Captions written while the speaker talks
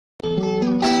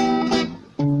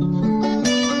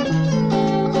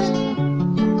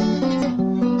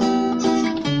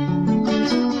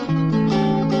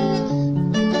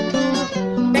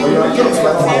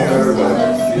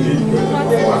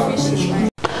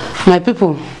My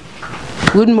people,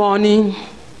 good morning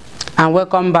and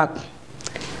welcome back.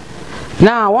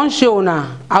 Now I want to show you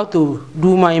now how to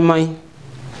do moimoi.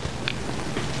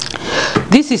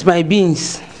 This is my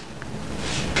beans.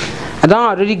 I don't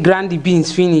already grind the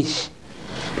beans finish.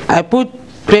 I put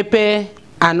pepper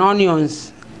and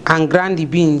onions and grind the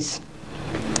beans.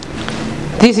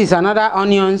 This is another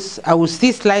onions. I will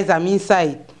still slice them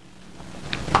inside.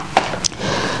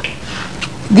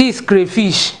 This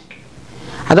crayfish.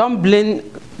 I don't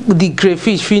blend the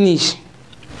crayfish finish.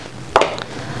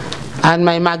 And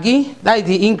my Maggi, that is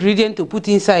the ingredient to put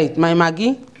inside. My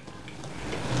Maggi,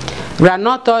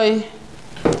 groundnut oil,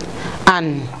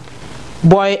 and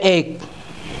boiled egg.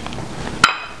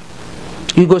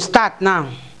 We go start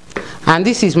now. And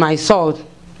this is my salt.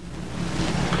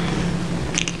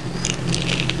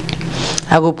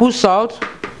 I go put salt.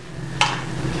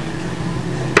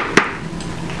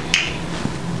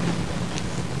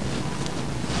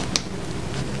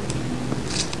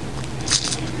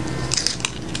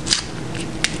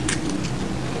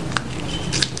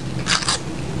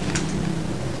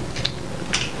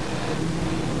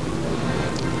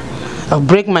 I'll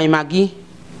break my Maggi,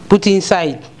 put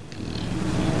inside.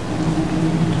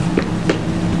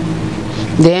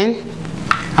 Then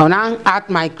I'll now add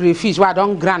my crayfish where I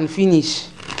don't grind finish.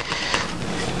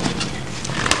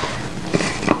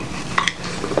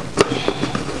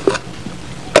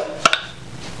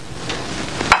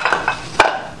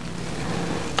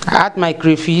 I add my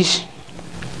crayfish.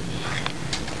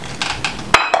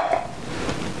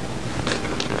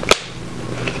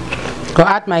 Go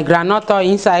add my groundnut oil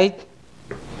inside.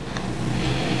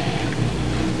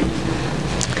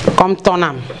 Come turn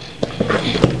them.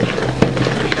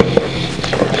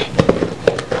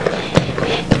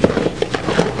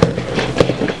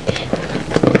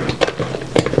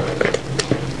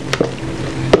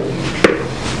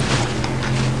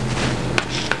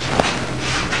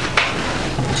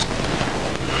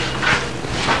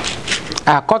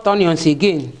 I cut onions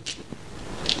again.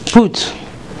 Put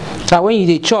so when you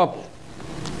dey chop,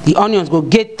 the onions go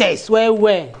get taste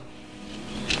well.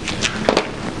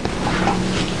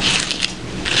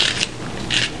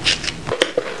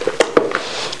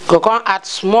 Go come add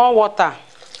small water.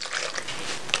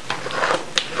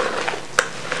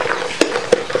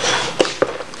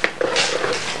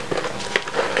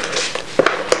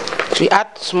 We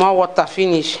add small water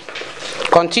finish.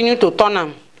 Continue to turn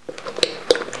them.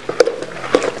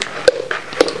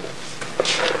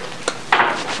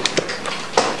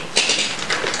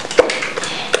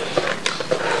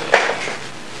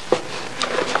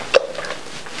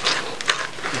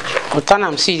 Turn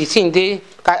them. See the thing they,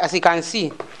 as you can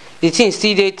see, the thing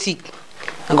still dey thick.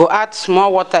 I go add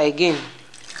small water again.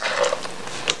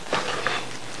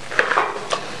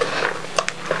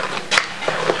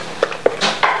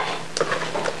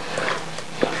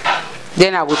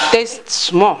 Then I will taste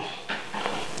small.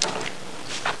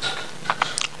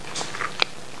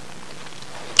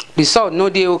 The salt no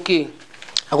dey okay.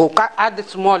 I go add it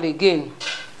small again.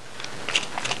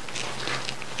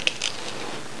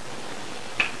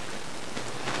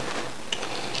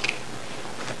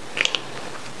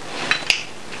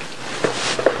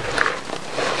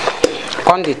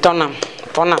 On the turn them.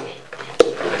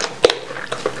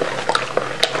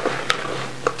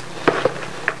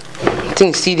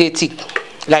 Things see they thick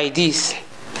like this.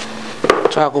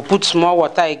 So I go put small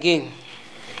water again.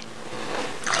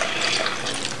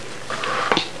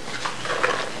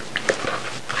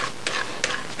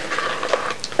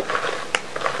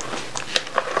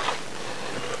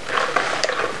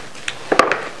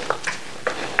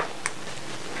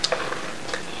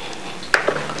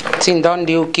 Thing done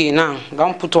dey okay now.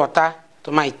 Don't put water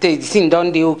to my taste. The thing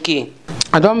done dey okay.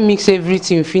 I don't mix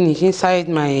everything finish inside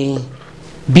my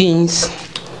beans.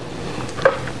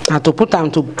 I have to put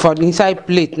them for the inside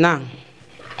plate now.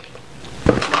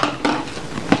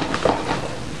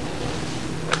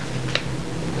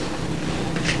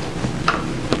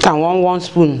 Put am one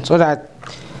spoon so that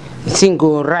the thing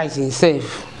go rise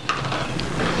itself.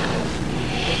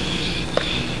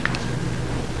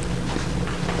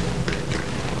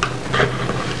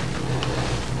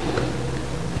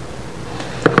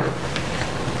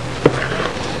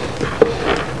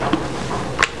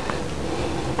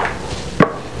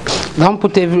 Don't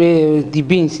put the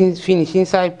beans finish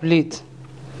inside plate.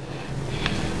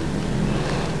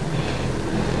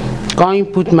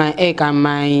 Going put my egg and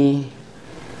my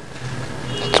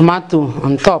tomato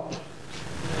on top.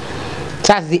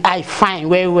 That's the eye fine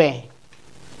well.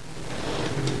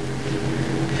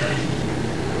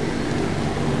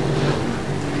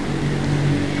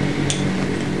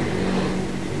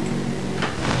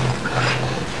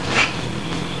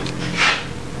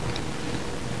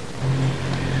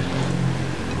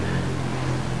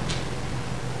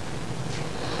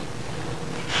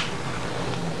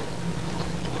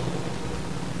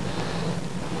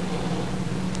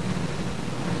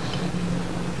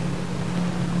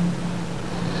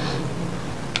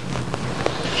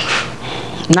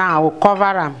 Now I will cover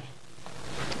am,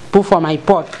 put for my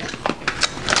pot.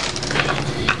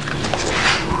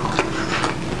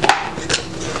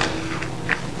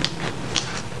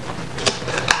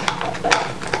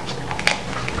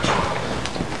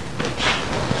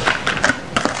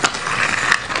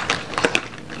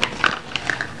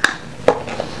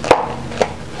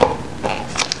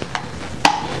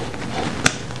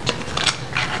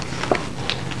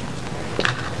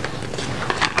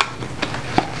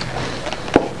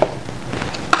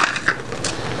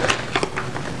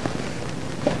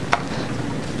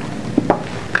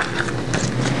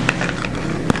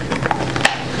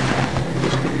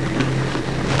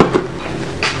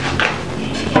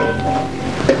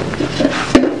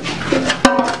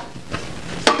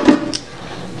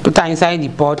 Put her inside the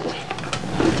pot.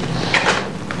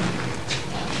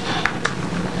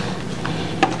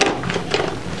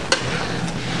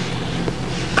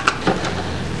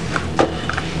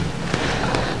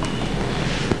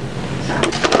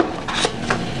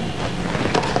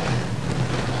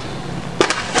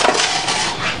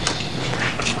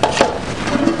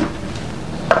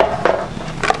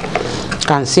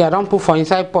 Can see I don't put for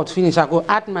inside pot finish. I go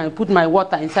add put my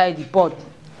water inside the pot.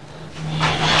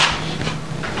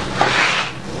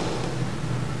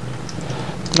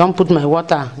 Don't put my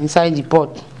water inside the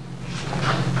pot.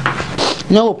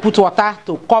 No, put water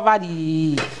to cover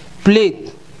the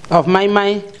plate of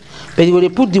moimoi, but you will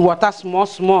put the water small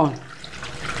small.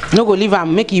 No go leave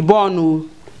am make it burn.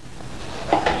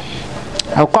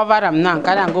 I'll cover them now.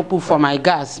 Carry and go put for my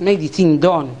gas. Make the thing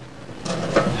done.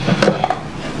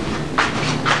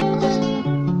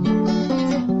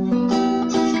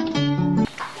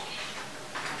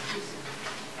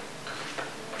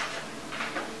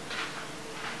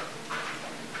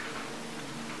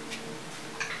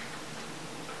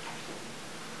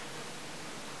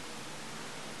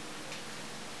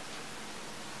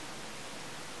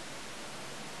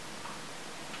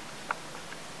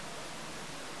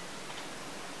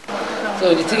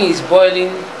 So the thing is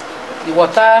boiling. The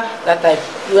water that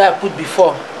I put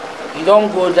before, you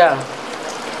don't go down.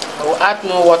 I will add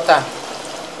more water.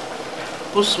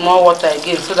 Put small water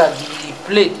again so that the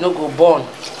plate no go burn.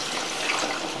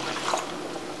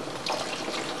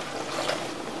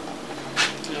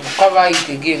 Cover it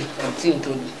again until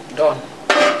it's done.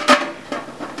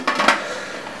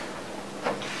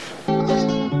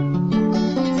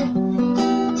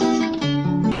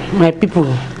 My people,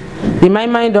 the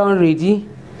moimoi done ready.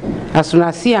 As soon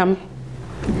as see him,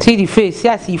 see the face, see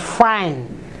as he fine.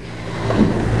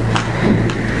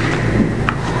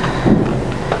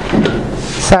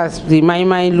 So as the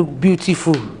moimoi look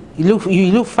beautiful,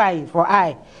 you look fine for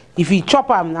eye. If you chop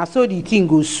him, now so the thing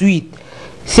goes sweet.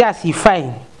 See as he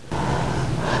fine.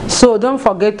 So don't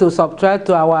forget to subscribe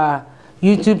to our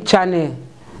YouTube channel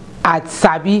at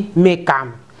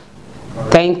SabiMakeAm.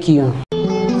 Thank you.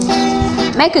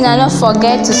 Make you not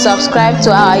forget to subscribe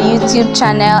to our YouTube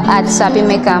channel at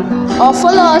SabiMakeAm, or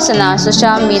follow us on our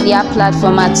social media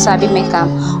platform at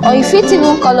SabiMakeAm, or if you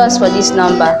even call us for this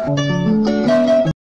number